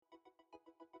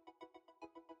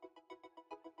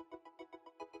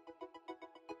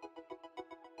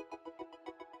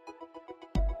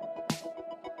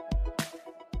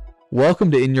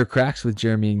Welcome to In Your Cracks with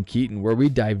Jeremy and Keaton, where we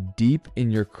dive deep in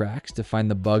your cracks to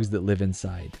find the bugs that live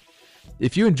inside.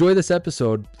 If you enjoy this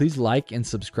episode, please like and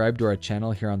subscribe to our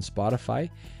channel here on Spotify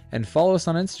and follow us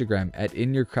on Instagram at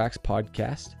In Your Cracks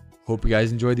Podcast. Hope you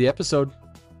guys enjoyed the episode.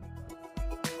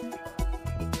 All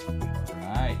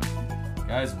right,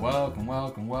 guys,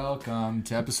 welcome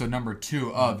to episode number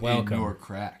 2 of In Your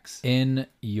Cracks. In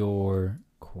Your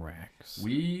Cracks.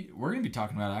 We're going to be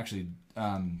talking about actually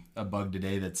a bug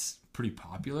today that's pretty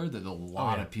popular that a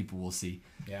lot of people will see.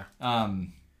 Yeah.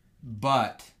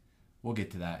 But we'll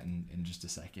get to that in just a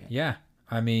second. Yeah.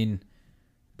 I mean,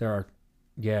 there are,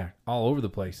 all over the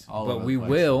place. But we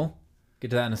will get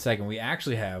to that in a second. We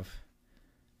actually have,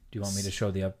 do you want me to show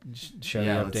the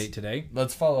update today?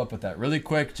 Let's follow up with that really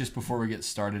quick just before we get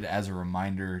started. As a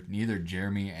reminder, neither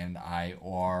Jeremy and I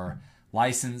are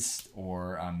licensed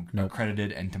or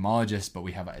accredited entomologists, but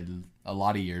we have a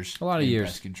lot of years.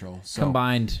 Pest control. So,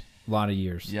 combined, a lot of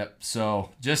years. Yep.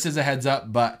 So just as a heads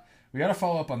up, but we got to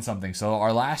follow up on something. So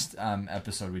our last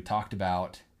episode, we talked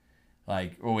about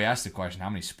we asked the question, how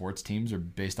many sports teams are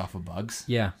based off of bugs?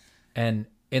 Yeah. And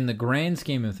in the grand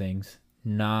scheme of things,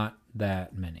 not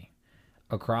that many.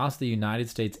 Across the United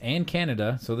States and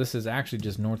Canada, so this is actually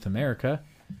just North America,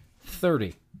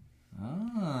 30.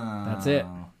 Oh. That's it.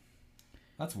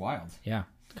 That's wild. Yeah.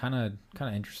 Kind of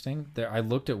interesting. I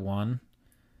looked at one,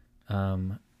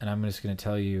 and I'm just going to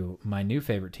tell you my new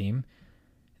favorite team,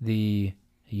 the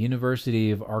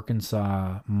University of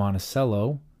Arkansas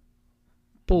Monticello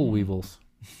Bull Weevils.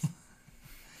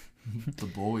 The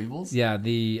Bull Weevils? Yeah,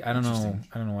 I don't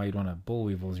know why you'd want a Bull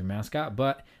Weevil as your mascot,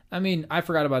 but I mean, I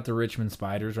forgot about the Richmond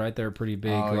Spiders, right? They're a pretty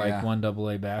big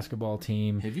 1AA basketball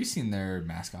team. Have you seen their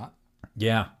mascot?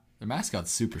 Yeah. Their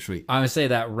mascot's super sweet. I would say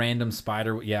that random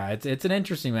spider. Yeah, it's an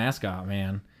interesting mascot,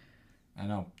 man. I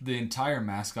know. The entire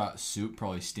mascot suit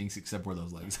probably stinks except where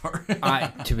those legs are.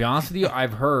 To be honest with you,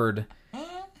 I've heard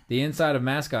the inside of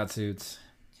mascot suits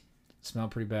smell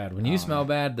pretty bad. When you smell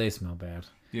bad, they smell bad.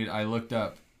 Dude, I looked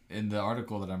up in the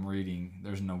article that I'm reading,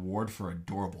 there's an award for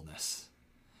adorableness.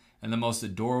 And the most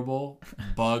adorable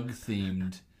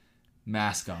bug-themed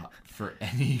mascot for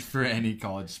any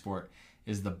college sport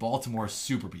is the Baltimore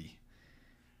Super Bee.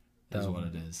 That's what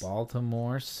it is.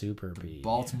 Baltimore Super Bee.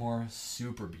 Baltimore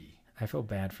Super Bee. I feel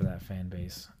bad for that fan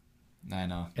base. I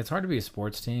know. It's hard to be a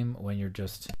sports team when you're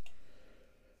just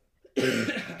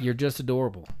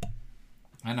adorable.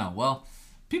 I know. Well,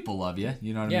 people love you.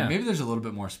 You know what I mean? Maybe there's a little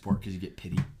bit more support because you get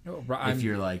pity. If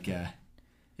you're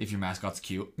if your mascot's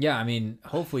cute. Yeah, I mean,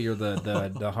 hopefully you're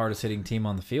the hardest hitting team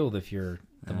on the field if you're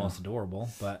the most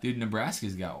adorable. But dude,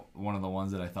 Nebraska's got one of the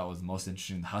ones that I thought was the most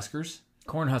interesting, the Huskers.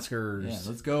 Cornhuskers. Yeah,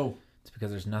 let's go. It's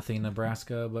because there's nothing in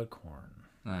Nebraska but corn.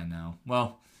 I know.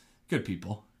 Well, good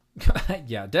people.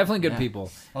 Yeah, definitely good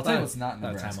people. I'll tell you what's not in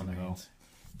Nebraska, though.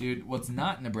 Dude, what's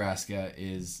not in Nebraska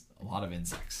is a lot of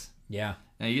insects. Yeah.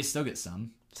 Now, you still get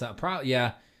some. So,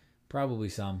 probably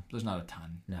some. There's not a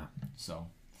ton. No. So,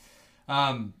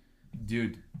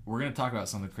 dude, we're going to talk about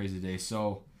something crazy today.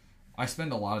 So, I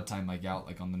spend a lot of time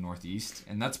out on the Northeast,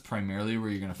 and that's primarily where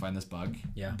you're going to find this bug.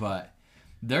 Yeah. But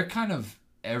they're kind of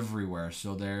everywhere.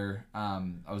 So they're I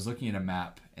was looking at a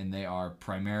map, and they are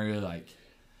primarily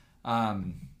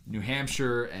New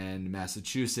Hampshire and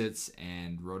Massachusetts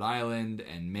and Rhode Island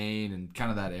and Maine and kind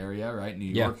of that area, right? New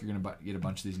York, you're going to get a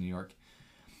bunch of these in New York.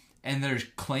 And there's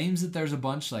claims that there's a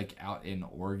bunch out in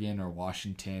Oregon or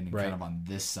Washington and kind of on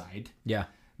this side. Yeah.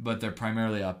 But they're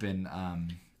primarily up in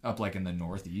in the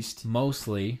Northeast.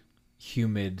 Mostly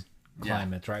humid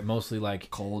climates, right? Mostly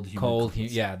cold,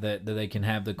 humid. That they can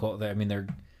have the cold. I mean, they're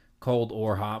cold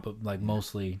or hot, but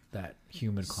mostly that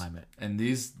humid climate. And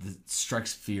this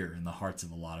strikes fear in the hearts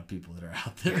of a lot of people that are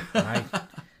out there. I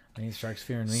think it strikes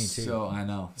fear in me too. So I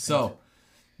know. So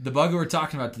the bug we're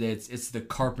talking about today, it's the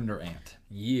Carpenter ant.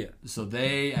 Yeah. So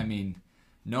they,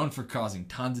 known for causing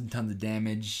tons and tons of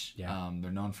damage. Yeah.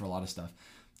 They're known for a lot of stuff.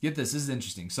 Get this. This is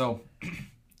interesting. So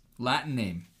Latin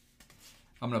name,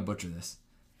 I'm gonna butcher this,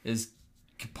 is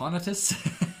Caponatus.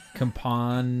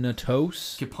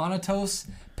 Caponatus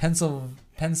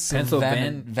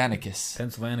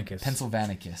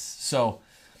Pennsylvanicus. So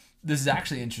this is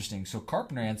actually interesting. So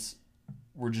Carpenter ants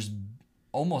were just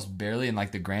almost barely, in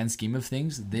the grand scheme of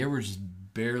things, they were just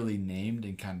barely named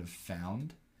and kind of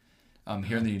found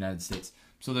here in the United States.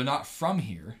 So they're not from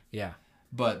here. Yeah.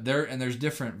 But there's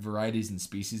different varieties and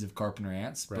species of Carpenter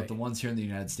ants, right. But the ones here in the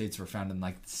United States were found in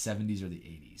the 70s or the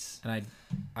 80s. And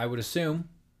I would assume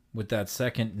with that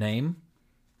second name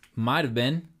might have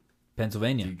been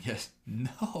Pennsylvania. Yes.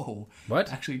 No.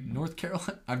 What? Actually, North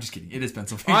Carolina. I'm just kidding. It is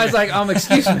Pennsylvania. I was like,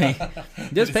 excuse me.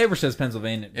 This paper says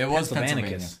Pennsylvania. It was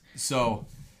Pennsylvania. So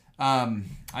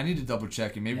I need to double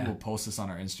check, and maybe we'll post this on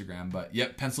our Instagram. But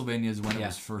yep, Pennsylvania is when it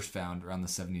was first found, around the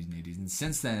 70s and 80s, and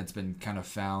since then it's been kind of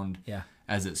found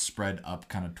as it spread up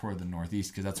kind of toward the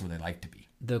Northeast because that's where they like to be.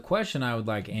 The question I would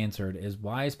like answered is,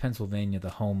 why is Pennsylvania the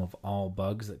home of all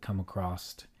bugs that come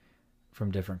across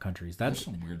from different countries? That's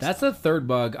the third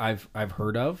bug I've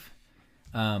heard of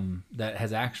that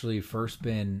has actually first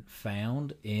been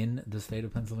found in the state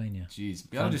of Pennsylvania. Jeez,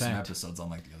 we gotta do some episodes on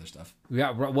like the other stuff.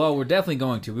 Yeah, well, we're definitely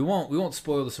going to. We won't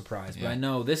spoil the surprise, but I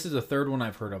know this is the third one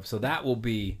I've heard of, so that will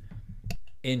be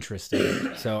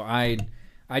interesting. So I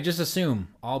just assume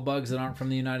all bugs that aren't from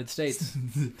the United States.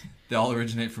 They all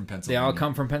originate from Pennsylvania. They all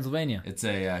come from Pennsylvania. It's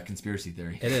a conspiracy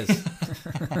theory. It is.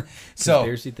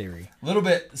 Conspiracy theory. A little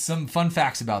bit, some fun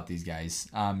facts about these guys.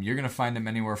 You're going to find them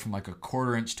anywhere from like a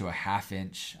 1/4 inch to a 1/2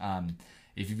 inch.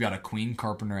 If you've got a queen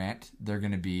carpenter ant, they're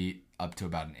going to be up to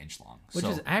about 1 inch long. Which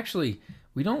is actually,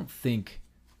 we don't think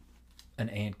an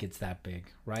ant gets that big,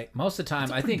 right? Most of the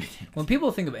time, I think when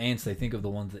people think of ants, they think of the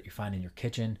ones that you find in your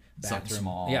kitchen, bathroom. Something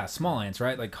small. Yeah, small ants,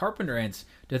 right? Like carpenter ants,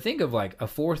 to think of like a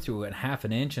 1/4 to a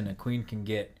 1/2 inch, and a queen can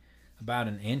get about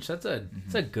 1 inch. That's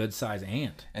a good size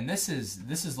ant. And this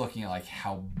is looking at like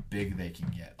how big they can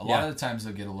get. A lot of the times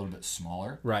they'll get a little bit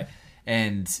smaller. Right.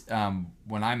 And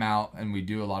when I'm out and we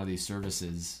do a lot of these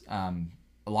services,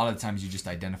 a lot of the times you just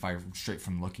identify straight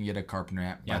from looking at a carpenter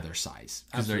ant by their size,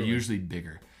 because they're usually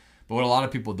bigger. But what a lot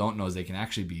of people don't know is they can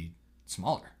actually be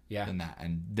smaller than that,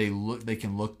 and they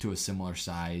can look to a similar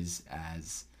size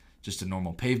as just a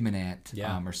normal pavement ant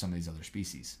or some of these other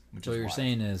species. So what you're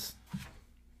saying is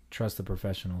trust the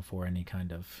professional for any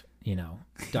kind of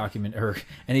document or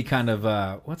any kind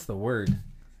of what's the word?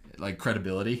 Like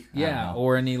credibility,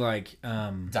 or any like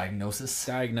diagnosis,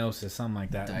 something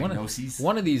like that. Diagnoses.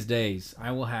 One of these days,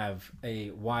 I will have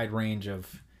a wide range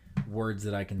of words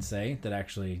that I can say that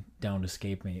actually don't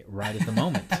escape me right at the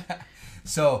moment.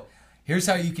 So here's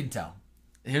how you can tell.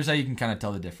 Here's how you can kind of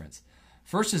tell the difference.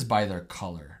 First is by their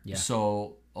color. Yeah.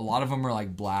 So a lot of them are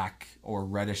like black or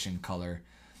reddish in color.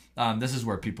 This is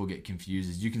where people get confused.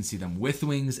 Is you can see them with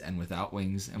wings and without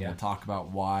wings, and we'll talk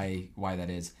about why that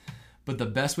is. But the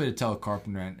best way to tell a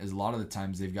carpenter ant is a lot of the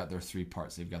times they've got their 3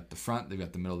 parts. They've got the front, they've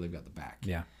got the middle, they've got the back.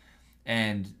 Yeah.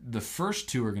 And the first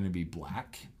 2 are going to be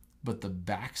black, but the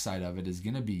back side of it is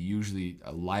going to be usually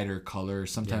a lighter color.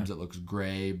 Sometimes it looks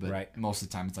gray, but most of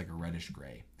the time it's like a reddish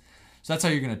gray. So that's how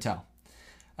you're going to tell.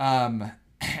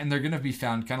 And they're going to be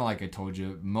found, kind of like I told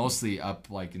you, mostly up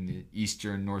like in the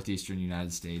northeastern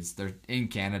United States. They're in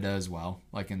Canada as well,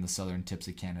 like in the southern tips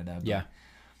of Canada. But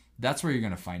that's where you're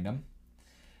going to find them.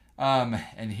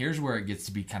 And here's where it gets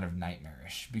to be kind of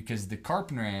nightmarish, because the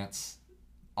carpenter ants,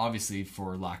 obviously,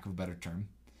 for lack of a better term,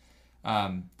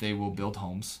 they will build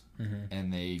homes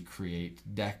and they create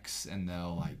decks, and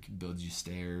they'll like build you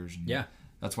stairs. And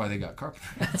that's why they got carpenter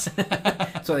ants.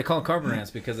 So they call them carpenter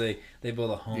ants because they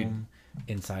build a home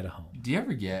inside a home. Do you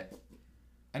ever get?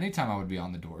 Anytime I would be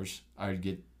on the doors, I would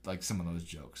get like some of those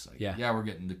jokes, like we're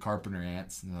getting the carpenter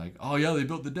ants, and they're like, oh yeah, they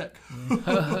built the deck.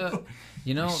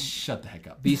 Shut the heck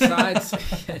up. Besides,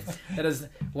 that is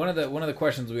one of the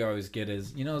questions we always get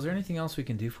is, is there anything else we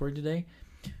can do for you today?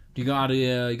 Do you got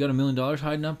 $1 million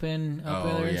hiding up in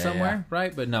there somewhere,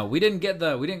 right? But no, we don't get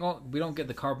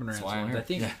the carpenter ants ones. I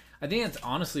think that's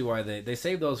honestly why they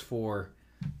save those for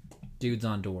dudes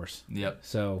on doors. Yep.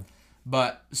 So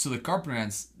the carpenter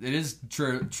ants, it is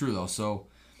true though. So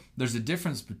there's a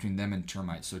difference between them and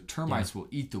termites. So termites will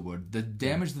eat the wood. The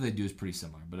damage that they do is pretty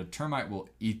similar, but a termite will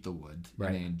eat the wood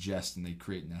and they ingest and they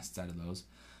create nests out of those.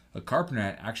 A carpenter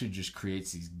ant actually just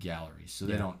creates these galleries. So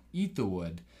they don't eat the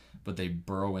wood, but they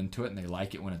burrow into it, and they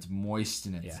like it when it's moist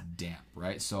and it's damp,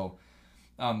 right? So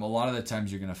a lot of the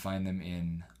times you're going to find them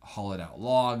in hollowed out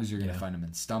logs. You're going to find them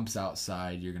in stumps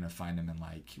outside. You're going to find them in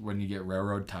like when you get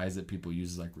railroad ties that people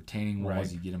use as like retaining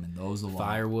walls. You get them in those a lot.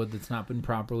 Firewood that's not been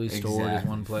properly stored is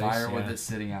one place. Firewood that's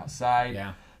sitting outside.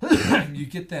 Yeah. You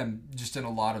get them just in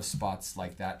a lot of spots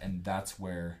like that, and that's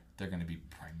where they're going to be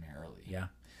primarily. Yeah.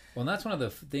 Well, and that's one of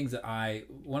the things that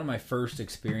one of my first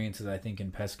experiences, I think,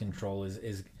 in pest control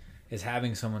is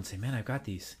having someone say, "Man, I've got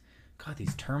these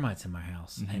termites in my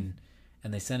house," and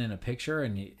they send in a picture,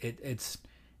 and it's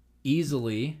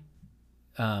easily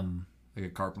like a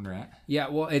carpenter ant. Yeah,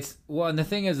 and the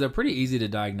thing is, they're pretty easy to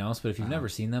diagnose. But if you've never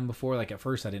seen them before, like at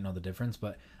first I didn't know the difference.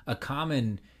 But a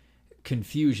common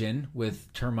confusion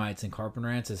with termites and carpenter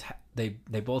ants is they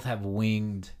both have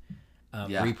winged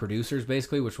reproducers,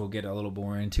 basically, which we'll get a little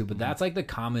more into. But that's like the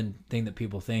common thing that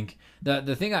people think.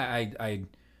 The thing that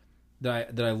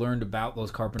I learned about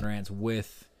those carpenter ants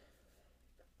with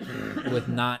with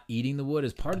not eating the wood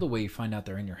is part of the way you find out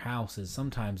they're in your house is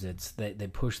sometimes it's they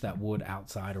push that wood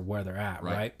outside or where they're at,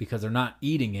 right? Because they're not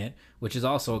eating it, which is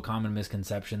also a common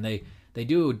misconception. They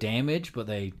do damage, but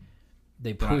they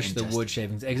push the wood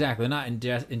shavings. Exactly. They're not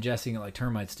ingesting it like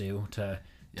termites do to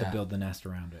build the nest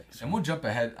around it. So. And we'll jump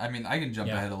ahead. I mean, I can jump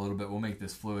ahead a little bit. We'll make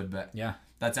this fluid, but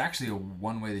that's actually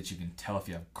one way that you can tell if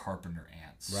you have carpenter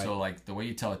ants. Right. So, like, the way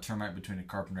you tell a termite between a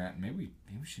carpenter ant, maybe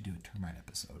we should do a termite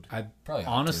episode. I probably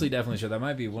honestly definitely should. That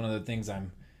might be one of the things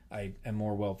I am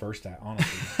more well versed at,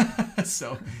 honestly.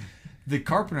 So, the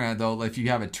carpenter ant, though, if you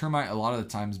have a termite, a lot of the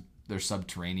times they're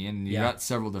subterranean. And you got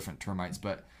several different termites,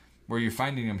 but where you're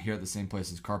finding them here at the same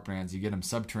place as carpenter ants, you get them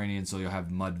subterranean, so you'll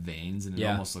have mud veins, and it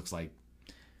almost looks like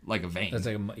a vein. That's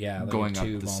like going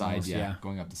up the side.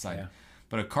 Going up the side. Yeah.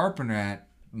 But a carpenter ant,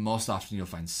 most often you'll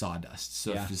find sawdust.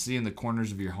 So if you see in the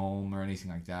corners of your home or anything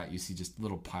like that, you see just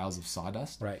little piles of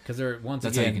sawdust. Right, because they're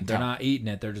they're not eating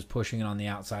it; they're just pushing it on the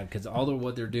outside. Because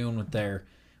what they're doing with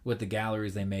the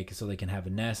galleries they make is so they can have a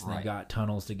nest, and they've got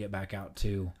tunnels to get back out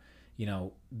to, the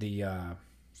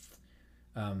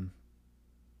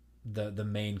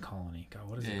main colony. God,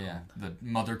 what is it called? Yeah, the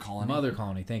mother colony. Mother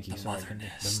colony. Thank you. The mother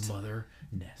nest. The mother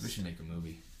nest. We should make a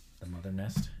movie. The Mother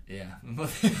Nest? Yeah.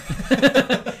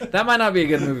 That might not be a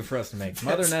good movie for us to make.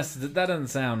 Mother Nest, that doesn't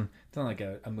sound like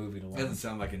a movie to watch. It doesn't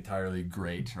sound like entirely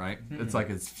great, right? Mm-hmm. It's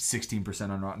like it's 16%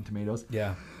 on Rotten Tomatoes.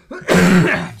 Yeah.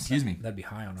 Excuse me. That'd be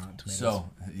high on Rotten Tomatoes. So,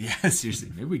 yeah,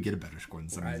 seriously. Maybe we get a better score than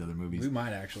some of these other movies. We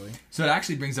might actually. So it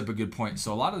actually brings up a good point.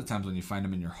 So a lot of the times when you find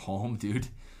them in your home, dude,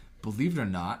 believe it or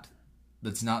not,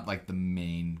 that's not like the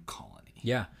main colony.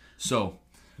 Yeah. So...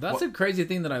 That's a crazy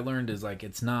thing that I learned is like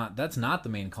that's not the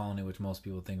main colony, which most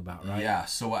people think about, right? Yeah.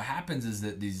 So what happens is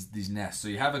that these nests. So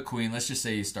you have a queen. Let's just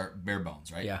say you start bare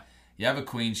bones, right? Yeah. You have a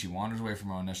queen. She wanders away from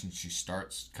her own nest and she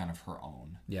starts kind of her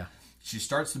own. Yeah. She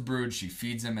starts the brood. She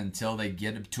feeds them until they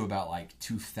get to about like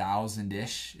 2,000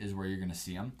 ish is where you're going to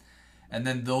see them, and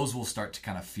then those will start to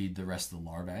kind of feed the rest of the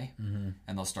larvae, and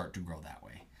they'll start to grow that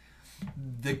way.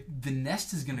 The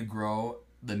nest is going to grow.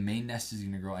 The main nest is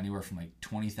going to grow anywhere from like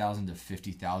 20,000 to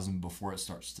 50,000 before it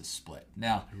starts to split.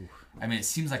 Now, I mean, it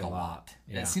seems like a lot.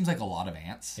 Yeah. It seems like a lot of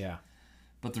ants. Yeah.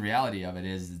 But the reality of it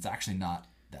is it's actually not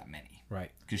that many.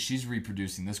 Right. Because she's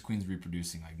reproducing. This queen's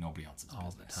reproducing like nobody else's business.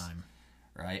 All the time.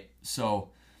 Right? So,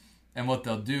 and what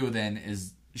they'll do then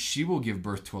is she will give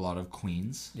birth to a lot of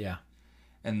queens. Yeah.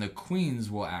 And the queens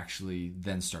will actually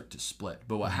then start to split.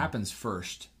 But what happens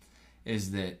first is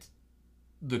that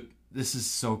this is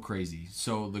so crazy.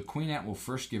 So the queen ant will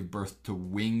first give birth to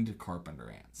winged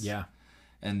carpenter ants. Yeah.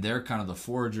 And they're kind of the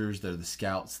foragers, they're the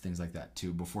scouts, things like that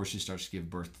too, before she starts to give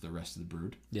birth to the rest of the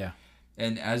brood. Yeah.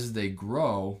 And as they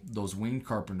grow, those winged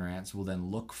carpenter ants will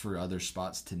then look for other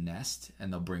spots to nest,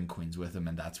 and they'll bring queens with them,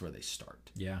 and that's where they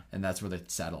start. Yeah. And that's where the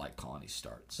satellite colony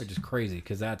starts. Which is crazy,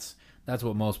 because that's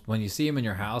what when you see them in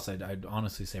your house, I'd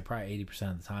honestly say probably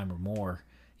 80% of the time or more,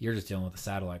 you're just dealing with a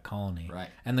satellite colony. Right.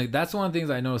 And that's one of the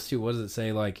things I noticed too. What does it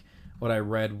say? Like, what I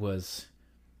read was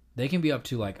they can be up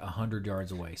to like 100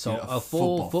 yards away. So a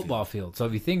full football field. So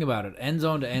if you think about it, end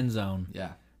zone to end zone,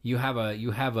 yeah, you have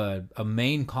a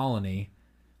main colony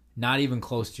not even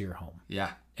close to your home.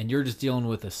 Yeah. And you're just dealing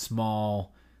with a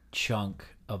small chunk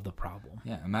of the problem.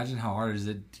 Yeah, imagine how hard is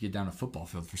it to get down a football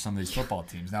field for some of these football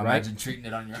teams. Now imagine treating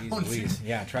it on your own field.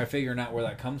 Yeah, try figuring out where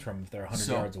that comes from if they're 100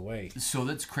 yards away. So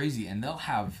that's crazy, and they'll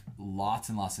have lots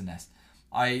and lots of nests.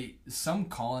 Some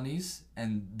colonies,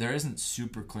 and there isn't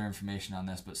super clear information on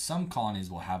this, but some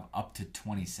colonies will have up to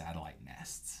 20 satellite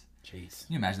nests. Jeez.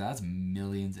 Can you imagine that? That's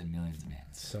millions and millions of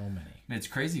ants. So many. And it's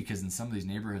crazy because in some of these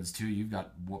neighborhoods too, you've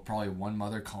got probably one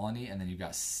mother colony, and then you've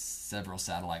got several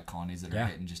satellite colonies that are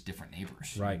hitting just different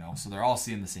neighbors. Right. You know? So they're all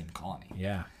seeing the same colony.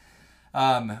 Yeah.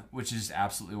 Which is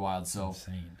absolutely wild. So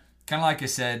insane. Kind of like I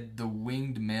said, the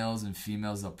winged males and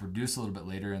females, they'll produce a little bit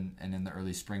later and in the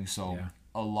early spring. So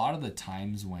a lot of the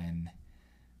times when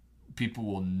people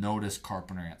will notice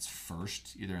carpenter ants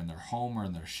first, either in their home or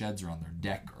in their sheds or on their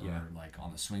deck or like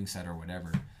on the swing set or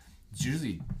whatever, it's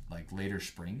usually like later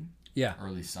spring,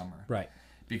 early summer. Right.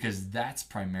 Because that's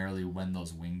primarily when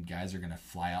those winged guys are going to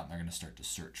fly out and they're going to start to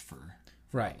search for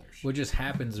right. Others. What just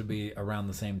happens to be around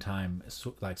the same time,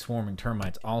 like swarming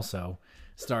termites also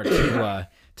start to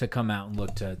come out and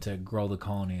look to grow the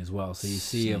colony as well. So you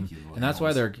see them, and that's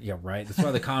why they're right. That's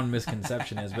why the common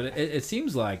misconception is. But it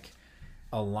seems like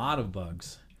a lot of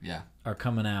bugs are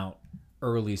coming out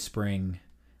early spring,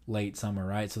 late summer,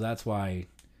 right? So that's why,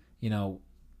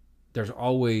 there's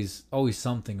always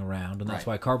something around, and that's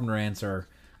why carpenter ants are.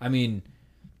 I mean,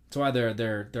 that's why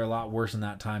they're a lot worse in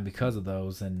that time because of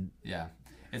those. And yeah,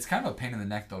 it's kind of a pain in the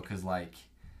neck though, because like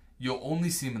you'll only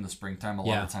see them in the springtime. A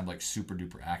lot of the time, like super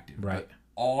duper active. Right. But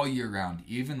all year round,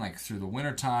 even like through the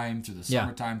winter time, through the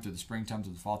summertime, through the springtime,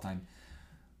 through the fall time,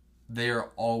 they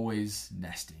are always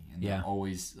nesting and they're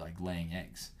always like laying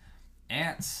eggs.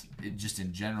 Ants, just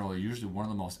in general, are usually one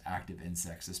of the most active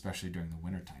insects, especially during the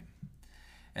wintertime.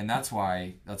 And that's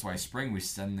why spring we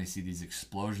suddenly see these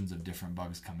explosions of different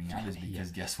bugs coming out, is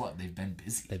because guess what? They've been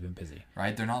busy.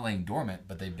 Right? They're not laying dormant,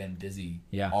 but they've been busy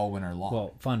all winter long.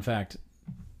 Well, fun fact,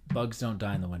 bugs don't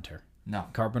die in the winter. No.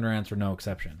 Carpenter ants are no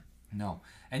exception. No.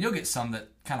 And you'll get some that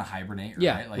kind of hibernate,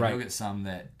 right? You'll get some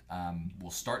that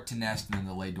will start to nest and then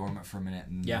they'll lay dormant for a minute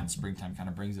and then springtime kind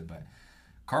of brings it. But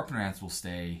carpenter ants will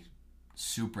stay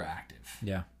super active.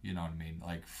 Yeah. You know what I mean?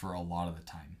 Like for a lot of the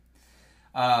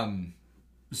time.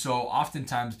 So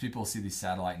oftentimes people see these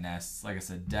satellite nests. Like I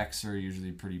said, decks are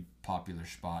usually a pretty popular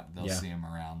spot. They'll see them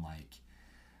around like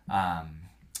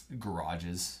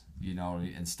garages, you know,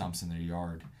 and stumps in their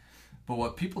yard. But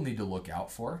what people need to look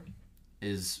out for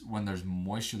is when there's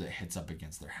moisture that hits up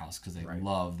against their house, because they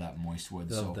love that moist wood.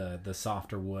 The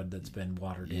softer wood that's been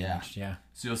water damaged. Yeah.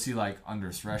 So you'll see like under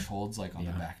thresholds, like on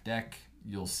the back deck,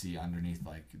 you'll see underneath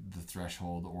like the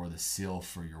threshold or the sill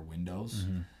for your windows.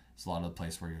 It's a lot of the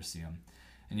place where you'll see them.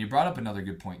 And you brought up another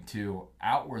good point too.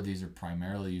 Out where these are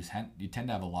primarily used, you tend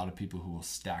to have a lot of people who will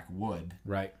stack wood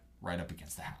right up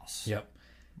against the house. Yep.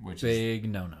 Which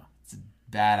big no-no. It's a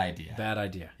bad idea. Bad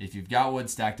idea. If you've got wood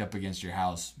stacked up against your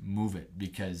house, move it,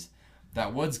 because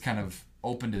that wood's kind of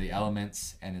open to the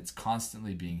elements and it's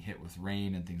constantly being hit with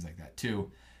rain and things like that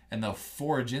too. And they'll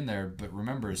forage in there, but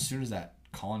remember, as soon as that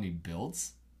colony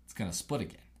builds, it's going to split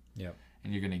again. Yep.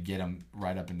 And you're going to get them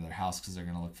right up into their house because they're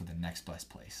going to look for the next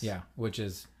best place. Yeah, which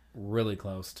is really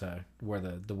close to where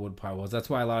the wood pile was. That's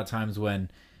why a lot of times when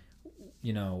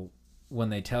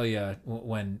they tell you,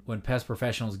 when pest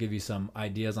professionals give you some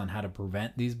ideas on how to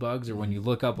prevent these bugs, or when you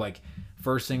look up, like,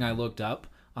 first thing I looked up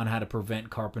on how to prevent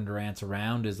carpenter ants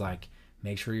around is like,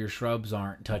 make sure your shrubs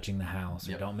aren't touching the house,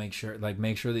 or make sure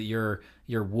that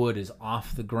your wood is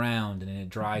off the ground and in a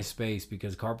dry space,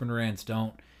 because carpenter ants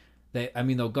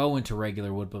they'll go into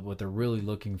regular wood, but what they're really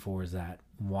looking for is that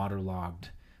waterlogged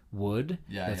wood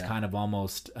that's kind of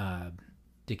almost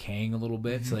decaying a little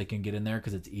bit, so they can get in there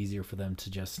because it's easier for them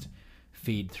to just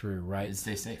feed through, right? And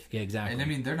stay safe. Yeah, exactly. And I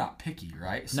mean, they're not picky,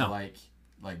 right? So like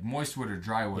moist wood or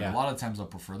dry wood, a lot of times they'll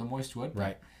prefer the moist wood,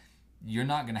 right? You're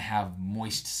not going to have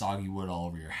moist, soggy wood all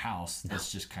over your house.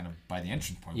 That's just kind of by the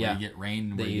entrance point where you get rain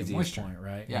and where you get moisture. Point,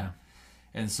 right? Yeah.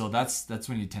 And so that's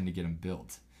when you tend to get them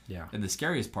built. Yeah. And the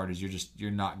scariest part is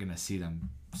you're not going to see them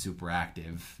super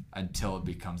active until it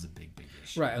becomes a big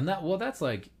issue. Right. And that's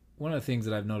like one of the things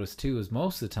that I've noticed too, is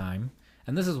most of the time,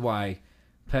 and this is why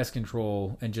pest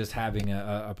control and just having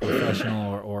a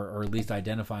professional or at least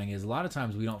identifying is, a lot of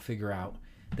times we don't figure out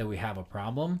that we have a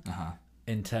problem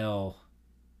until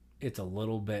it's a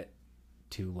little bit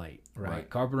too late, right?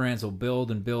 Carpenter ants will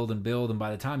build and build and build, and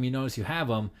by the time you notice you have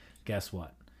them, guess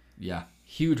what? Yeah.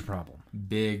 Huge problem.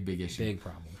 Big issue. Big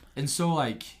problem. And so,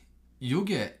 like, you'll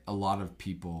get a lot of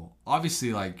people,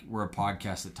 obviously, like, we're a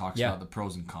podcast that talks about the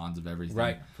pros and cons of everything.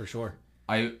 Right, for sure.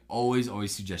 I always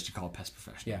suggest you call a pest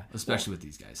professional, especially with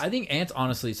these guys. I think ants,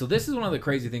 honestly, so this is one of the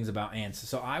crazy things about ants.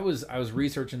 So I was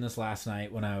researching this last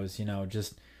night when I was,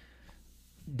 just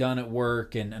done at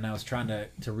work, and I was trying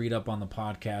to read up on the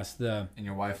podcast. And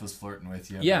your wife was flirting with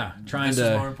you. Yeah, this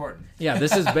is more important. Yeah,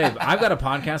 this is, babe, I've got a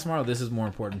podcast tomorrow. This is more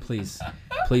important. Please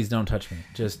don't touch me.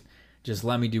 Just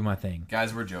let me do my thing.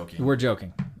 Guys, we're joking. We're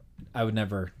joking. I would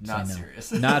never not say no.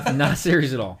 Serious. Not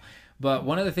serious at all. But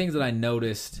one of the things that I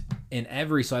noticed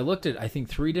so I looked at, I think,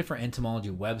 3 different entomology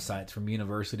websites from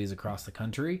universities across the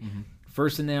country.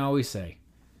 First thing they always say,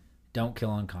 don't kill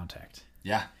on contact.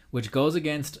 Yeah. Which goes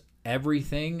against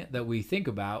everything that we think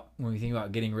about when we think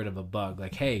about getting rid of a bug.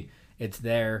 Like, hey, it's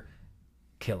there,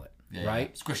 kill it,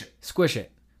 right? Yeah. Squish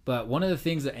it. But one of the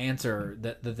things that ants are,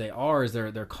 that they are, is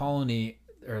their colony,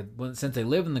 or since they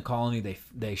live in the colony,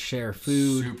 they share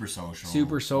food.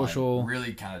 Super social. Like,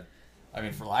 really kind of, I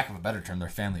mean, for lack of a better term, they're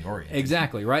family oriented.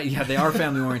 Exactly, right? Yeah, they are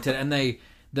family oriented, and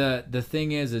the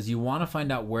thing is you want to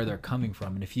find out where they're coming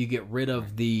from, and if you get rid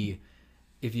of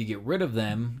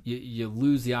them, you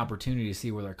lose the opportunity to see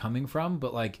where they're coming from.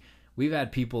 But like, we've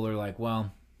had people that are like,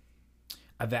 well,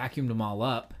 I vacuumed them all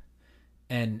up,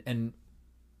 and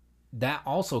that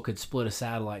also could split a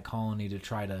satellite colony to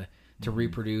try to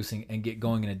reproduce and get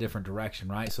going in a different direction,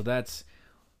 right? So that's,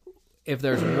 if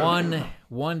there's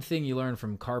one thing you learn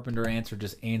from carpenter ants, or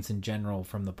just ants in general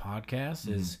from the podcast,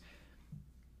 is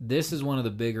this is one of the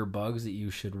bigger bugs that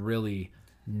you should really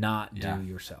not do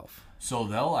yourself. So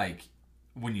they'll, like,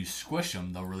 when you squish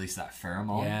them, they'll release that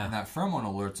pheromone, and that pheromone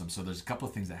alerts them. So there's a couple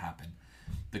of things that happen.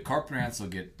 The carpenter ants will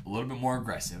get a little bit more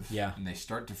aggressive, and they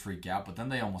start to freak out, but then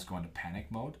they almost go into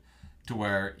panic mode, to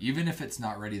where even if it's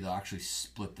not ready, they'll actually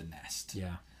split the nest.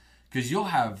 Yeah. Because you'll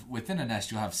have, within a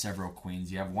nest, you'll have several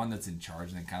queens. You have one that's in charge,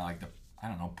 and then kind of like the, I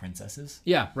don't know, princesses?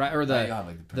 Yeah, right. Or the,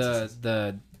 like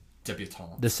the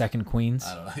debutante. The second queens.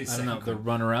 I don't know. The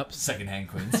runner-ups. Second-hand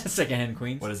queens. Second-hand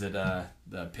queens. What is it?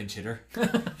 The pinch hitter?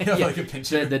 Like a pinch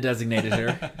hitter? The designated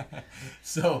hitter.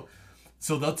 So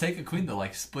they'll take a queen, they'll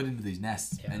like split into these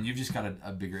nests, and you've just got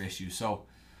a bigger issue. So,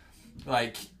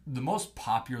 like, the most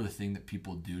popular thing that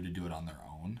people do it on their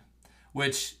own,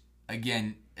 which,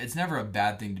 again, it's never a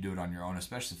bad thing to do it on your own,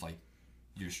 especially if, like,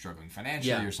 you're struggling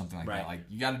financially or something like that. Like,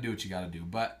 you got to do what you got to do.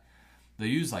 But they'll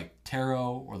use, like,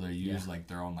 taro, or they'll use, like,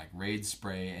 their own, like, raid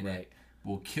spray, and it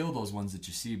will kill those ones that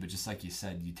you see. But just like you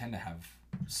said, you tend to have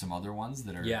some other ones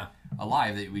that are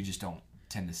alive that we just don't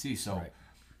tend to see. So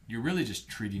you're really just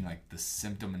treating, like, the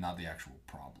symptom and not the actual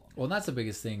problem. Well, and that's the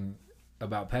biggest thing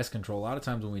about pest control. A lot of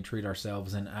times when we treat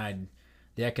ourselves, and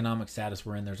the economic status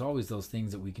we're in, there's always those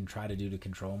things that we can try to do to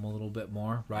control them a little bit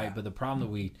more, right? But the problem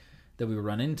that we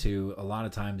run into a lot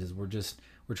of times is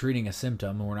we're treating a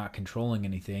symptom, and we're not controlling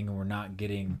anything, and we're not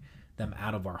getting them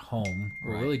out of our home.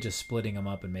 We're really just splitting them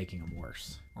up and making them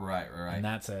worse. Right. And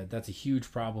that's a huge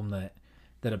problem that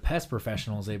a pest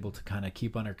professional is able to kind of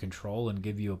keep under control and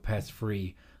give you a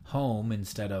pest-free home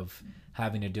instead of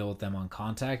having to deal with them on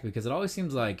contact. Because it always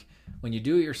seems like when you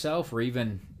do it yourself, or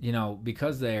even,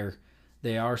 because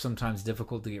they are sometimes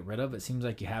difficult to get rid of, it seems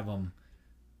like you have them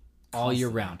all year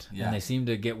round, and they seem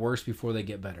to get worse before they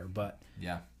get better. But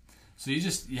so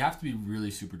you have to be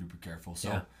really super duper careful.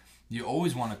 So you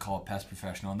always want to call a pest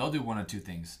professional, and they'll do one of two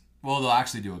things. Well, they'll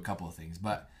actually do a couple of things,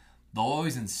 but they'll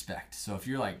always inspect. So if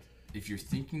you're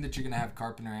thinking that you're going to have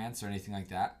carpenter ants or anything like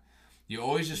that, you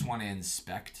always just want to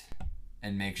inspect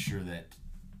and make sure that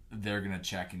they're going to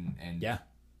check and blah,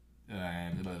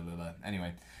 blah, blah.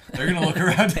 Anyway, they're going to look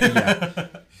around.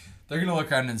 They're going to look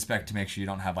around and inspect to make sure you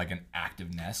don't have like an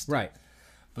active nest. Right.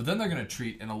 But then they're going to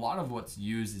treat, and a lot of what's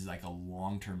used is like a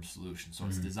long-term solution. So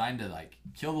it's designed to like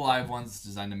kill the live ones. It's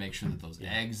designed to make sure that those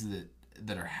eggs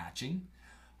that are hatching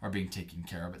are being taken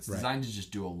care of. It's designed to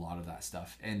just do a lot of that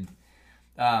stuff. And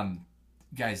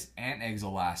guys, ant eggs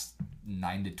will last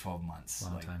 9 to 12 months,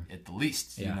 Long time. at the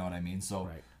least. You know what I mean? So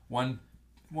one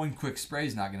quick spray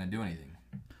is not going to do anything.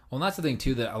 Well, and that's the thing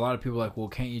too, that a lot of people are like, well,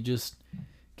 can't you just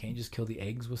kill the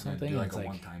eggs with something? Do like it's a like,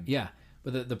 one-time. Yeah,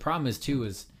 but the problem is too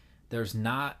is there's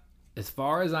not, as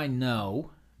far as I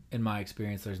know, in my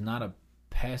experience, there's not a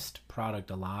pest product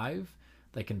alive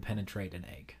that can penetrate an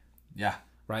egg. Yeah.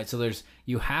 Right. So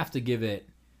you have to give it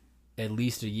at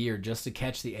least a year just to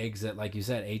catch the eggs that, like you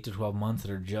said, 8 to 12 months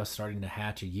that are just starting to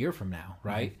hatch a year from now.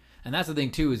 Right. And that's the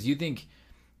thing too, is you think,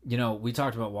 we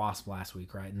talked about wasps last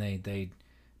week, right? And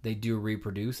they do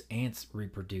reproduce. Ants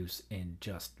reproduce in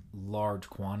just large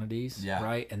quantities,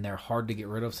 right? And they're hard to get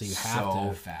rid of, so you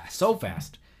have so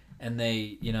fast. And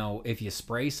they, if you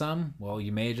spray some, well,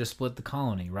 you may just split the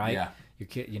colony, right? Yeah.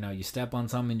 You step on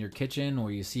some in your kitchen,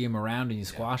 or you see them around and you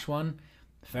squash one,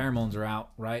 the pheromones are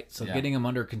out, right? So getting them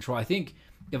under control. I think,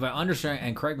 if I understand,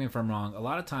 and correct me if I'm wrong, a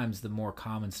lot of times the more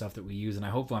common stuff that we use, and I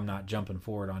hope I'm not jumping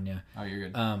forward on you. Oh, you're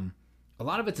good. A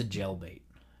lot of it's a gel bait.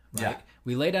 Right? Yeah.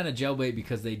 We lay down a gel bait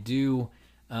because they do,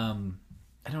 I don't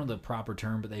know the proper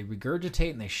term, but they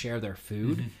regurgitate and they share their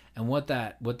food. And what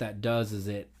that does is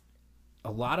a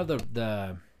lot of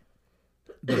the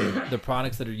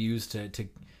products that are used to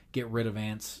get rid of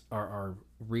ants are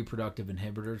reproductive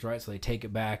inhibitors, right? So they take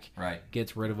it back,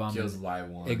 gets rid of them, kills the live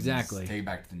ones, exactly, take it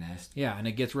back to the nest. Yeah, and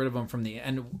it gets rid of them from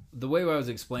and the way I was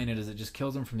explaining it is it just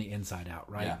kills them from the inside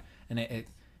out, right? And it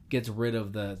gets rid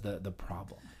of the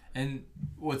problem. And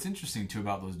what's interesting too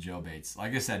about those gel baits,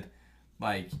 like I said,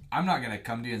 like I'm not gonna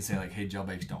come to you and say like, hey, gel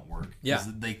baits don't work. Yeah,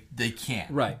 they can't.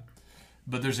 Right.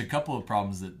 But there's a couple of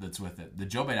problems that's with it. The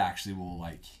gel bait actually will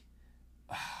like,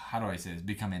 how do I say this?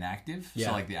 Become inactive. Yeah.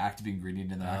 So like the active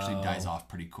ingredient in there actually dies off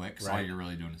pretty quick. So all you're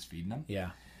really doing is feeding them.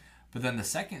 Yeah. But then the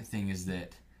second thing is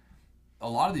that a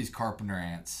lot of these carpenter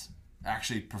ants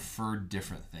actually prefer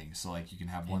different things. So like you can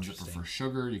have ones that prefer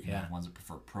sugar, you can have ones that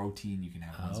prefer protein, you can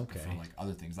have ones that prefer like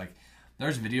other things. Like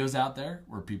there's videos out there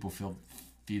where people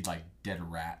feed like dead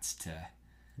rats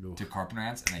to carpenter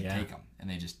ants, and they take them and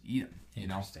they just eat them.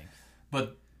 Interesting.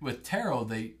 But with taro,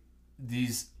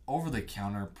 these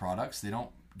over-the-counter products, they don't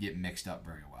get mixed up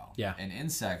very well. Yeah. And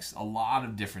insects, a lot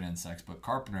of different insects, but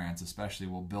carpenter ants especially,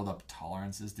 will build up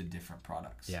tolerances to different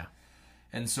products. Yeah.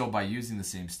 And so by using the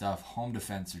same stuff, home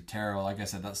defense or taro, like I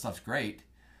said, that stuff's great.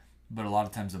 but a lot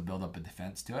of times they'll build up a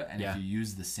defense to it. And Yeah. if you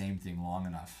use the same thing long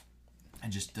enough, it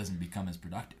just doesn't become as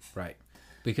productive. Right.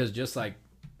 Because just like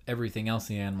everything else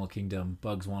in the animal kingdom,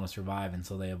 bugs want to survive, and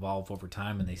so they evolve over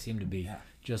time, and they seem to be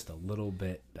just a little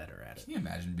bit better at it. Can you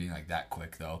imagine being like that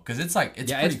quick though? Because it's like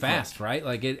it's it's fast, quick. right?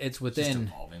 Like it's within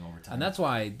Just evolving over time. and that's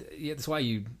why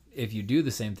you if you do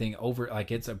the same thing over,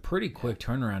 like it's a pretty quick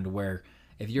turnaround to where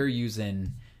if you're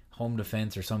using Home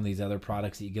Defense or some of these other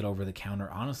products that you get over the counter,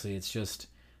 honestly, it's just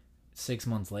 6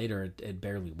 months later it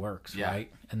barely works,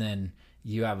 right? And then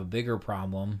you have a bigger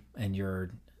problem and you're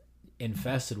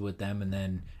infested with them, and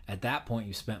then at that point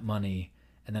you spent money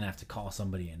and then have to call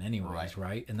somebody in anyways,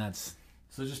 right? And that's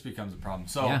so it just becomes a problem.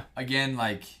 So again,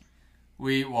 like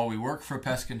we work for a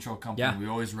pest control company, we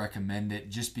always recommend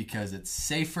it just because it's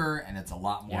safer and it's a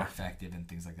lot more effective and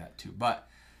things like that too. But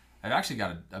I've actually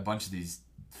got a bunch of these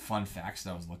fun facts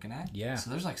that I was looking at. Yeah.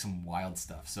 So there's like some wild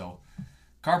stuff. So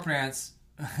carpenter ants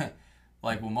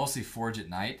like will mostly forage at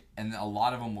night, and a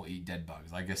lot of them will eat dead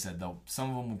bugs. Like I said, some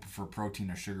of them will prefer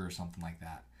protein or sugar or something like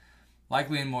that.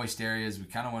 Likely in moist areas. We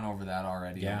kind of went over that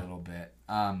already a little bit.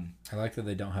 I like that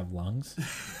they don't have lungs.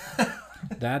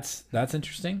 That's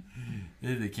interesting.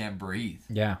 They can't breathe.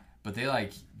 Yeah. But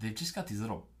they've just got these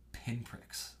little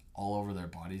pinpricks all over their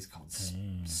bodies called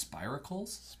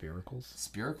spiracles.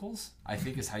 Spiracles, I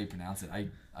think is how you pronounce it.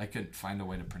 I couldn't find a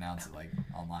way to pronounce it like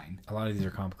online. A lot of these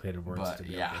are complicated words. But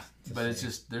but it's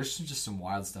just there's just some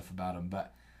wild stuff about them.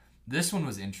 But this one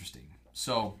was interesting.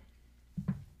 So,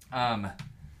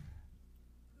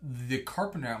 the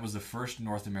carpenter ant was the first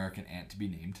North American ant to be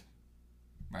named.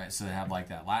 Right, so they have like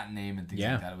that Latin name and things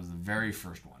like that. It was the very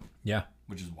first one. Yeah,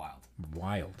 which is wild.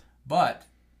 But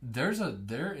there is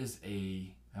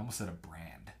a I almost said a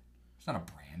brand. It's not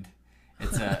a brand.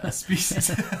 It's a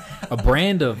species. A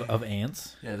brand of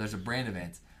ants. Yeah, there's a brand of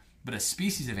ants. But a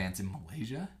species of ants in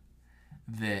Malaysia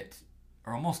that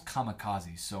are almost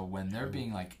kamikaze. So when they're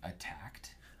being like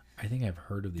attacked. I think I've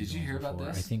heard of these. Did you hear before. about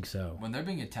this? I think so. When they're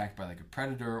being attacked by like a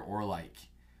predator, or like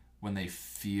when they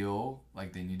feel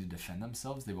like they need to defend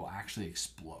themselves, they will actually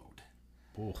explode.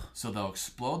 Ooh. So they'll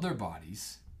explode their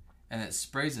bodies, and it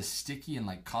sprays a sticky and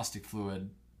like caustic fluid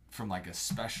from like a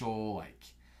special like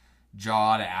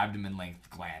jaw to abdomen length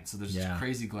gland. So there's this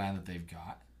crazy gland that they've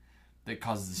got that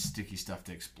causes the sticky stuff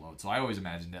to explode. So I always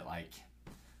imagined it like,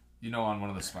 you know, on one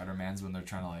of the Spider-Mans when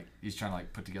he's trying to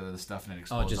put together the stuff and it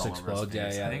explodes. Oh, it just all explodes. Over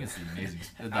his face. Yeah. I think it's the amazing.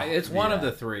 It's one of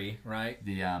the three, right?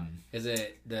 The is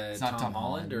it the it's not Tom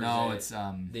Holland or no? is it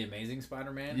it's the Amazing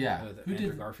Spider-Man. Yeah, with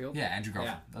Andrew Garfield. Yeah, Andrew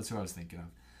Garfield. Yeah. That's who I was thinking of.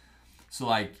 So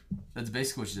like that's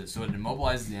basically what she did. So it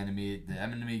immobilizes the enemy. The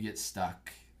enemy gets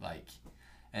stuck, like,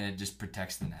 and it just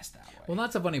protects the nest that way. Well,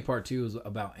 that's the funny part too. Is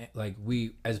about like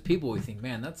we as people we think,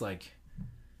 man, that's like.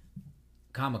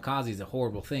 Kamikaze is a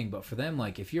horrible thing, but for them,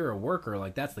 like if you're a worker,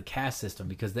 like that's the caste system,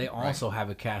 because they also have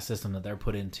a caste system that they're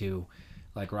put into,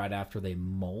 like right after they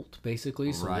molt,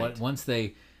 basically. So once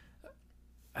they,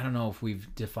 I don't know if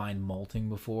we've defined molting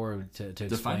before to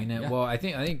explain it. Yeah. Well, I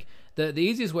think the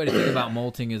easiest way to think about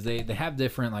molting is they have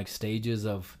different like stages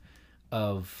of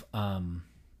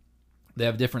they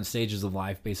have different stages of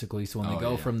life, basically. So when they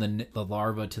go from the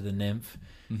larva to the nymph,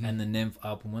 and the nymph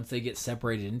up, and once they get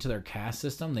separated into their caste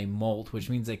system, they molt, which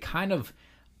means they kind of,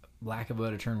 lack of a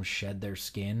better term, shed their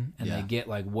skin, and they get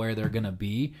like where they're gonna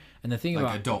be. And the thing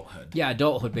about adulthood,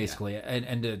 adulthood basically.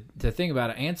 And the thing about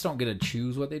it, ants don't get to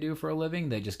choose what they do for a living;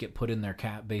 they just get put in their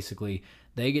cat. Basically,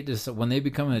 they get to when they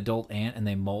become an adult ant and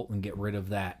they molt and get rid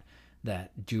of that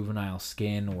juvenile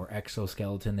skin or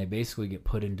exoskeleton, they basically get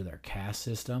put into their caste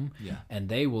system, and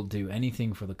they will do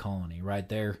anything for the colony. Right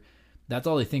there, that's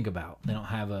all they think about. They don't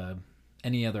have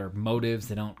any other motives.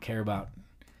 They don't care about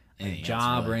a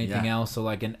job or anything else. So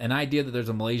like an idea that there's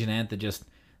a Malaysian ant that just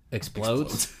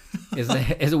explodes is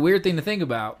a weird thing to think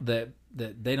about. That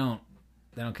they don't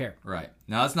care. Right.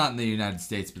 Now that's not in the United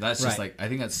States, but that's just like, I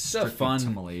think that's strictly to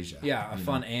Malaysia. Yeah, a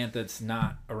fun ant that's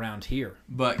not around here.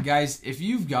 But guys, if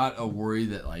you've got a worry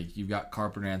that like you've got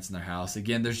carpenter ants in their house,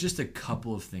 again, there's just a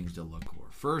couple of things to look for.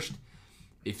 First,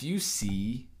 if you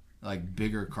see like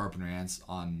bigger carpenter ants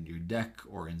on your deck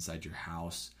or inside your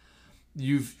house,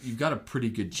 you've got a pretty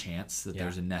good chance that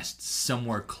there's a nest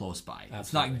somewhere close by. Absolutely.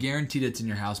 It's not guaranteed it's in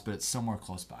your house, but it's somewhere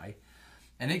close by.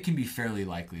 And it can be fairly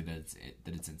likely that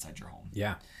it's inside your home.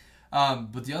 Yeah.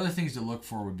 But the other things to look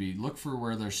for would be look for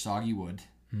where there's soggy wood,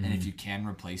 and if you can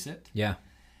replace it. Yeah.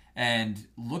 And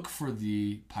look for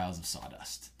the piles of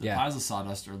sawdust. The piles of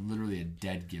sawdust are literally a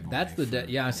dead giveaway. That's the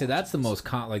yeah. I say that's the most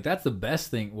like that's the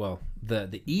best thing. Well,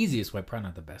 the easiest way, probably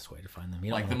not the best way to find them.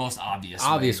 You like the most obvious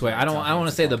way. I don't want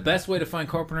to say the best way to find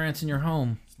carpenter ants in your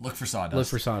home. Look for sawdust. Look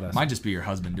for sawdust. Might just be your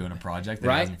husband doing a project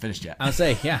that hasn't finished yet. I'll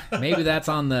say maybe that's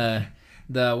on the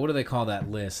what do they call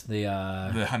that list? The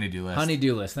honeydew list.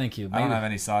 Honeydew list. Thank you. Maybe. I don't have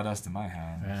any sawdust in my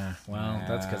house. Yeah. Well,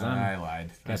 that's because I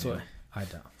lied. Guess what? I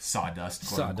don't. Sawdust.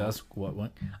 Sawdust.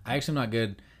 What? I actually am not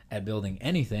good at building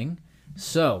anything,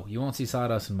 so you won't see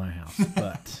sawdust in my house.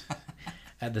 But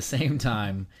at the same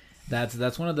time,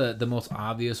 that's one of the most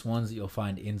obvious ones that you'll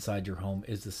find inside your home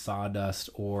is the sawdust.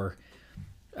 Or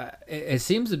it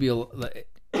seems to be it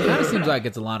kind of seems like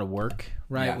it's a lot of work,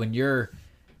 right? Yeah.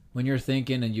 When you're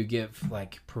thinking and you give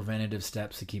like preventative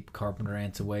steps to keep carpenter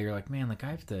ants away, you're like, man, like I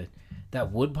have to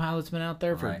that wood pile that's been out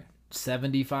there for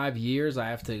 75 years,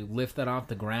 I have to lift that off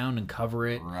the ground and cover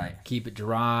it, keep it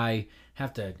dry,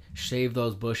 have to shave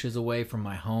those bushes away from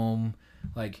my home.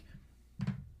 Like,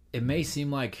 it may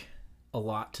seem like a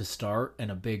lot to start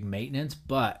and a big maintenance,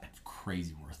 but it's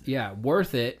crazy worth it. Yeah,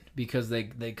 worth it because they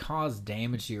cause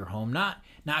damage to your home. Not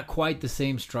quite the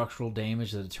same structural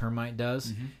damage that a termite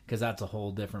does, because that's a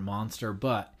whole different monster,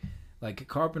 but like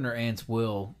carpenter ants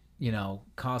will,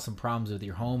 cause some problems with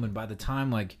your home, and by the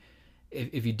time like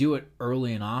if you do it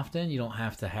early and often, you don't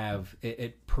have to have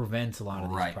it prevents a lot of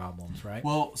these problems, right?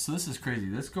 Well, so this is crazy.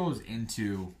 This goes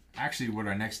into actually what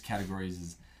our next category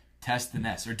is test the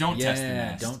nest or don't test the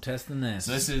nest. Don't test the nest.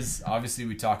 So this is obviously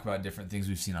we talk about different things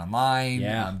we've seen online,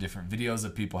 different videos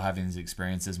of people having these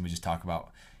experiences, and we just talk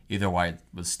about either why it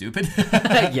was stupid,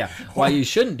 why you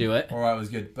shouldn't do it, or why it was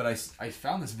good. But I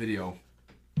found this video,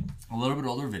 a little bit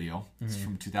older video. It's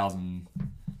from 2000.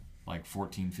 Like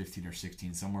 14, 15, or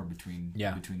 16, somewhere between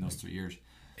those 3 years.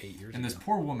 8 years And this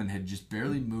poor woman had just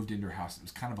barely moved into her house. It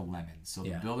was kind of a lemon. So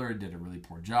the builder did a really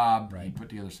poor job. He put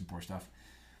together some poor stuff.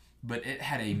 But it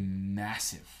had a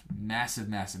massive, massive,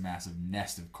 massive, massive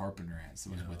nest of carpenter ants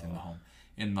that was within the home.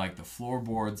 In like the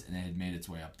floorboards, and it had made its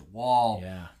way up the wall.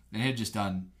 Yeah. And it had just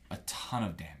done a ton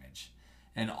of damage.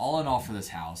 And all in all for this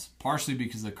house, partially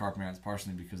because of the carpenter ants,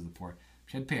 partially because of the poor,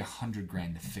 she had to pay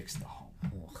 $100,000 to fix the home.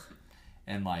 Ugh.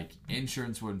 And like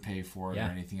insurance wouldn't pay for it or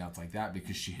anything else like that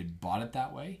because she had bought it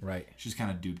that way. Right. She was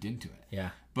kind of duped into it. Yeah.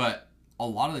 But a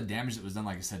lot of the damage that was done,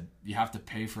 like I said, you have to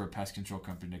pay for a pest control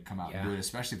company to come out and do it,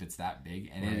 especially if it's that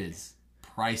big. And it is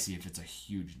pricey if it's a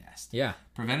huge nest. Yeah.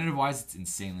 Preventative wise, it's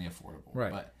insanely affordable.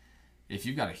 Right. But if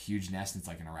you've got a huge nest and it's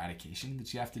like an eradication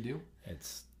that you have to do,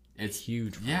 it's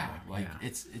huge.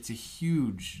 It's a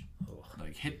huge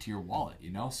like hit to your wallet,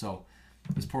 So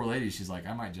this poor lady, she's like,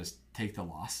 I might just take the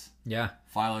loss. Yeah.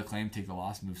 File a claim, take the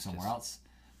loss, move somewhere else.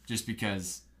 Just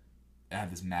because it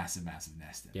had this massive, massive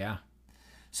nest in it. Yeah.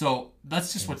 So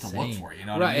that's just what to look for, you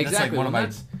know what I mean? Exactly. That's like one of my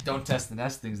don't test the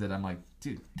nest things that I'm like,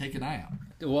 dude, take an eye out.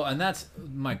 Well, and that's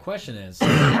my question is.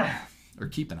 Or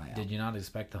keep an eye out. Did you not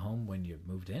expect the home when you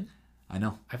moved in? I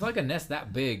know. I feel like a nest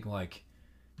that big, like,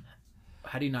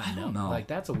 how do you not know? Like,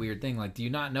 that's a weird thing. Like, do you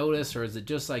not notice, or is it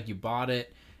just like you bought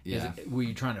it? Yeah. Were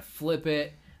you trying to flip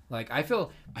it? Like, I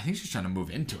think she's trying to move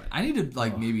into it. I need to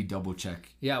like maybe double check.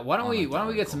 Yeah, why don't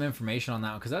we get some information on that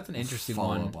one, because that's an interesting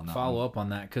one. Follow up on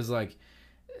that, because like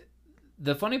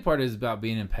the funny part is about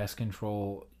being in pest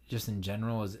control, just in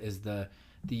general, is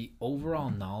the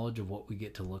overall knowledge of what we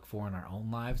get to look for in our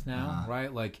own lives now,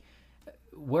 right? Like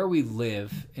where we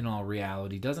live, in all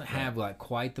reality, doesn't have like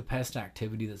quite the pest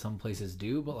activity that some places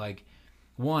do, but like.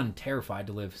 One, terrified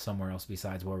to live somewhere else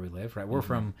besides where we live, right? We're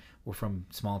from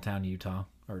small town Utah,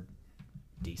 or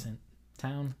decent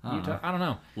town Utah. I don't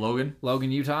know.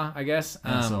 Logan, Utah, I guess.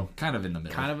 So kind of in the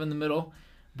middle. Kind of in the middle.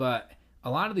 But a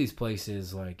lot of these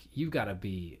places, like, you've got to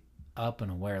be up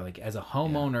and aware. Like, as a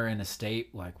homeowner in a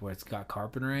state like where it's got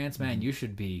carpenter ants, man, you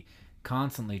should be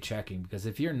constantly checking, because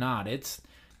if you're not, it's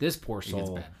this poor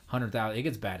soul, 100,000. It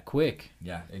gets bad quick.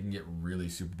 Yeah, it can get really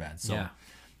super bad. So.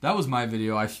 That was my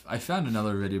video. I found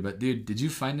another video, but dude, did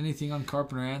you find anything on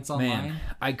carpenter ants online? Man,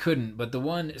 I couldn't. But the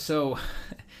one, so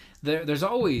there's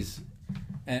always,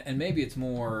 and maybe it's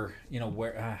more,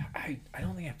 where I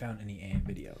don't think I found any ant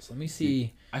videos. Let me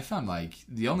see. I found like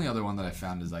the only other one that I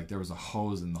found is like there was a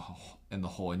hose in the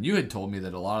hole, and you had told me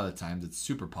that a lot of the times it's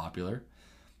super popular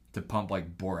to pump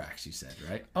like borax. You said,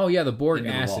 right? Oh yeah, the boric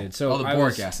acid. So the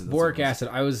boric acid. Boric acid.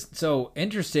 I was so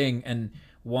interesting and.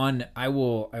 One, I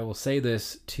will say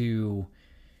this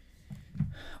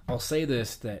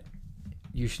that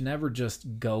you should never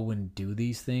just go and do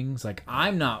these things. Like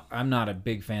I'm not a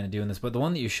big fan of doing this, but the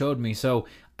one that you showed me, so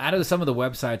out of some of the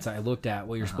websites I looked at,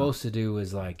 what you're supposed to do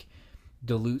is like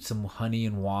dilute some honey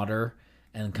and water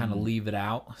and kind of leave it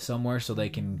out somewhere so they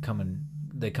can come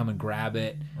and grab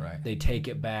it. Right. They take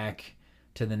it back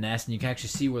to the nest, and you can actually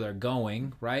see where they're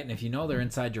going, right? And if you know they're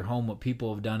inside your home, what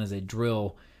people have done is they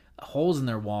drill holes in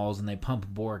their walls and they pump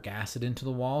boric acid into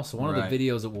the wall. So one of the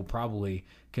videos that we'll probably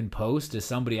can post is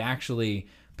somebody actually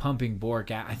pumping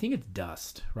boric acid. I think it's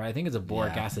dust, right? I think it's a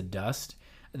boric acid dust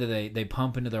that they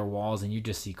pump into their walls, and you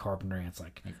just see carpenter ants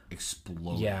like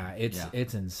explode. Yeah,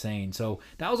 it's insane. So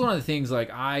that was one of the things.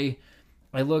 Like I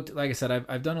looked, like I said,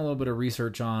 I've done a little bit of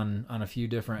research on a few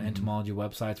different entomology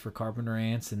websites for carpenter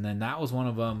ants, and then that was one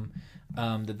of them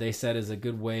that they said is a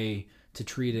good way to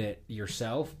treat it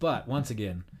yourself. But once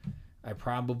again, I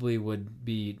probably would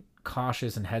be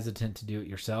cautious and hesitant to do it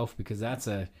yourself, because that's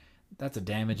a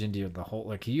damage into the whole.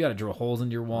 Like, you got to drill holes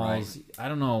into your walls. Right. I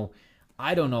don't know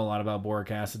a lot about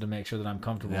boric acid to make sure that I'm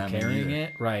comfortable carrying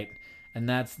it. Right, and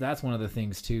that's one of the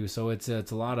things too. So it's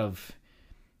a lot of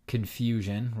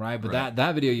confusion, right? But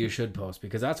that video you should post,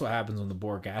 because that's what happens when the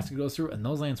boric acid goes through, and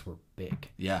those ants were big.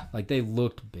 Yeah, like they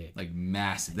looked big, like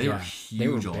massive. They were huge. They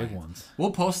were big ones.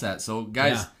 We'll post that. So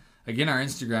guys, again, our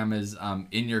Instagram is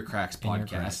In Your Cracks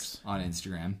Podcast on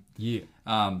Instagram. Yeah.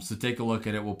 So take a look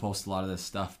at it. We'll post a lot of this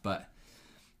stuff. But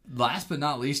last but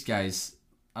not least, guys,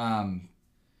 man,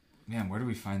 where do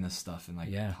we find this stuff in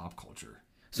pop culture?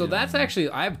 So that's actually,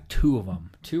 I have two of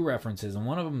them, two references, and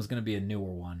one of them is going to be a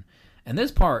newer one. And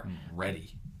this part...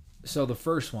 ready. So the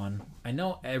first one, I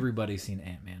know everybody's seen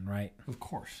Ant-Man, right? Of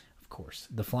course. Of course.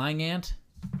 The flying ant?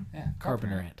 Yeah.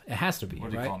 Carpenter ant. It has to be, What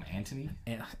do you call him, Antony?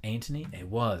 Antony? It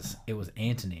was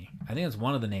Antony. I think it's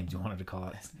one of the names you wanted to call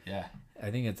it. Yeah. I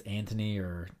think it's Antony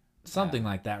or something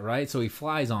like that, right? So he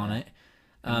flies on it.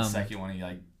 And the second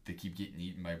one, they keep getting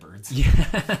eaten by birds. Yeah,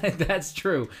 that's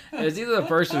true. It's either the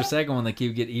first or the second one they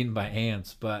keep getting eaten by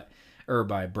ants, or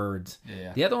by birds.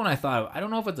 Yeah. The other one I thought of, I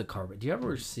don't know if it's a carpet. Do you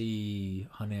ever see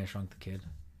Honey, I Shrunk the Kid?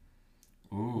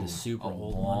 Ooh, the super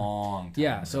old one.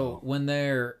 Yeah. So when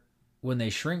they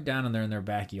shrink down and they're in their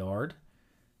backyard,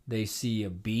 they see a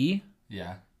bee.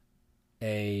 Yeah.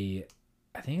 I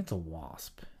think it's a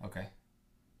wasp. Okay.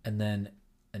 And then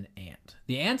an ant.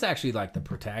 The ant's actually like the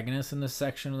protagonist in this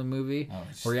section of the movie,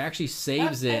 where he actually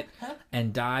saves it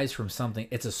and dies from something.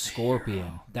 It's a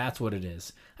scorpion. That's what it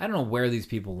is. I don't know where these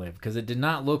people live, because it did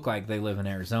not look like they live in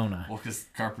Arizona. Well, because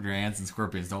carpenter ants and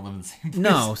scorpions don't live in the same place.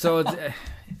 No, so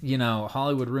it's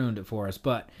Hollywood ruined it for us.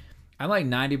 But I'm like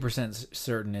 90%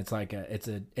 certain it's like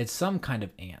it's some kind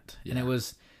of ant, and it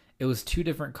was two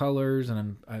different colors,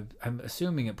 and I'm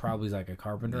assuming it probably is like a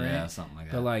carpenter ant. Yeah, something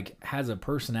like that. But like has a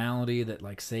personality that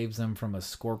like saves them from a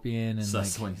scorpion, and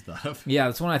that's what you thought of. Yeah,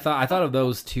 that's when I thought of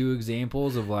those two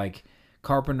examples of like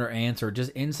carpenter ants, or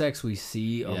just insects we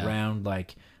see around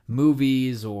like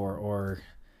movies or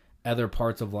other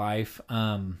parts of life.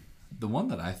 The one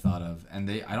that I thought of, and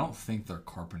I don't think they're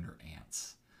carpenter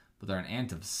ants, but they're an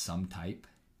ant of some type.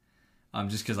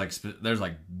 Just because there's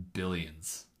like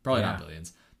billions, probably not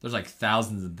billions. There's like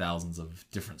thousands and thousands of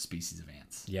different species of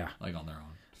ants. Yeah. Like on their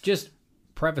own. Just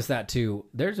preface that too.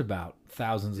 There's about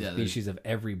thousands of species of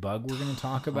every bug we're going to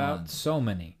talk about. So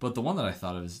many. But the one that I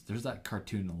thought of is there's that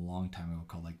cartoon a long time ago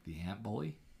called like The Ant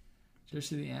Bully. Did you ever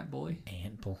see The Ant Bully?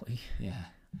 Ant Bully? Yeah.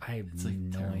 I have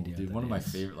no idea. Dude, one of my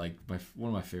favorite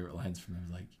lines from him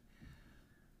is like,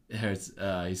 he says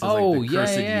the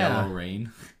cursed yellow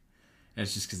rain. And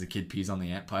it's just because the kid pees on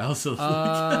the ant pile.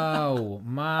 So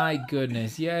my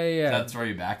goodness. Yeah. Does that throw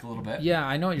you back a little bit? Yeah,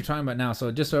 I know what you're talking about now.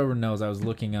 So just so everyone knows, I was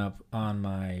looking up on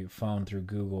my phone through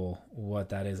Google what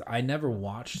that is. I never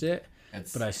watched it,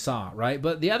 but I saw it, right?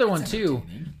 But the other one too,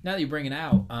 now that you bring it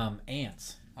out,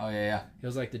 Ants. Oh, yeah. It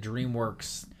was like the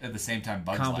DreamWorks at the same time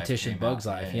Bugs competition, Life Bugs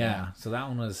Life. Yeah. So that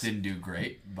one didn't do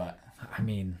great, but I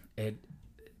mean, it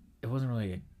wasn't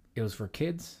really. It was for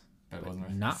kids, but it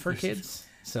wasn't not for kids.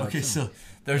 So so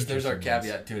there's our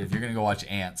caveat to it. If you're gonna go watch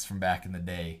Ants from back in the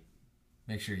day,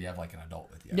 make sure you have like an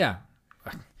adult with you. Yeah,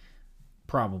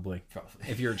 probably.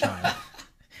 If you're a child,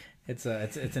 it's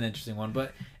an interesting one,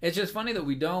 but it's just funny that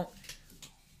we don't.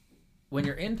 When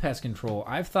you're in pest control,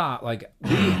 I've thought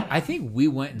I think we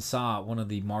went and saw one of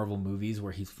the Marvel movies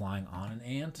where he's flying on an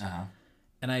ant,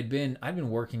 and I'd been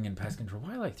working in pest control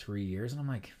probably like 3 years, and I'm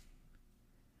like,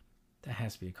 that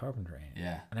has to be a carpenter ant.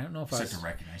 Yeah. And I don't know if I start to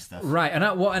recognize stuff. Right. And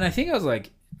I think I was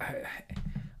like,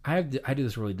 I do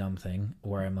this really dumb thing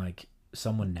where I'm like,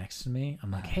 someone next to me, I'm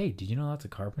like, hey, did you know that's a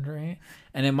carpenter ant?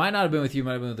 And it might not have been with you, it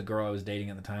might have been with the girl I was dating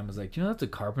at the time. I was like, do you know that's a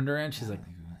carpenter ant? She's like,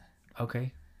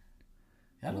 okay.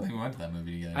 I don't think we went to that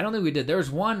movie together. I don't think we did. There was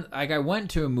one, I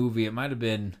went to a movie, it might have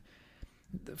been,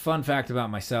 fun fact about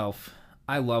myself,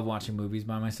 I love watching movies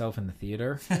by myself in the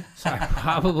theater, so I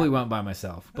probably went by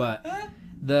myself. But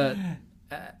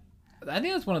I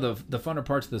think that's one of the funner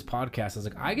parts of this podcast is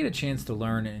like I get a chance to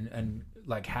learn and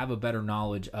like have a better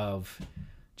knowledge of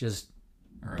just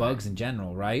bugs in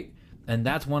general, right? And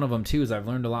that's one of them too. Is I've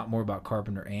learned a lot more about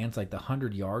carpenter ants, like the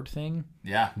 100-yard thing.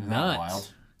 Yeah,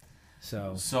 nuts.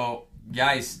 Wild. So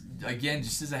guys, again,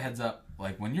 just as a heads up,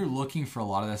 like when you're looking for a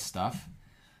lot of this stuff,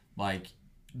 like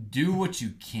do what you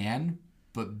can,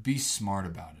 but be smart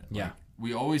about it. Yeah. Like,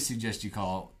 we always suggest you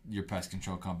call your pest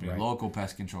control company, Right. local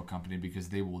pest control company, because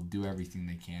they will do everything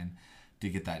they can to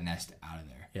get that nest out of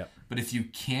there. Yep. But if you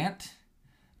can't,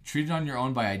 treat it on your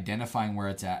own by identifying where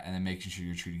it's at and then making sure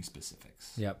you're treating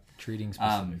specifics. Yep. Treating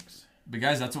specifics. But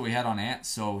guys, that's what we had on ants.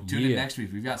 So tune in next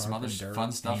week. We've got some other Carpenter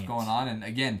fun stuff ants. going on. And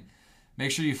again, make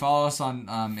sure you follow us on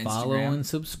Instagram. Follow and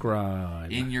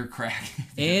subscribe. In your crack.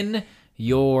 In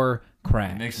your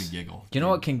cracks. It makes me giggle. Do you know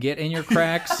what can get in your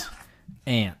cracks?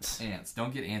 Ants. Ants.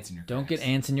 Don't get ants in your cracks. Don't get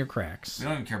ants in your cracks. We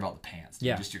don't even care about the pants. Dude.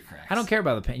 Yeah. Just your cracks. I don't care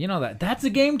about the pants. You know that. That's a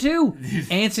game too.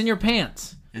 Ants in your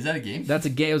pants. Is that a game? That's a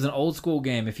game. It was an old school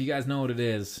game. If you guys know what it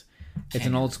is, it's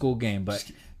an old school game. But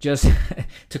just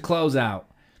to close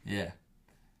out, yeah,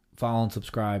 follow and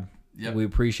subscribe. Yep. We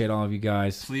appreciate all of you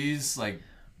guys. Please,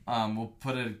 we'll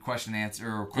put a questionnaire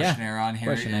on here.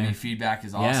 Questionnaire. Any feedback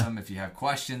is awesome. If you have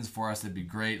questions for us, that'd be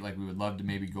great. Like we would love to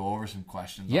maybe go over some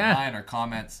questions online or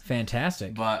comments.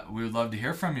 Fantastic. But we would love to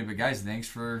hear from you. But guys, thanks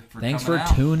for Thanks coming for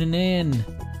out. tuning in.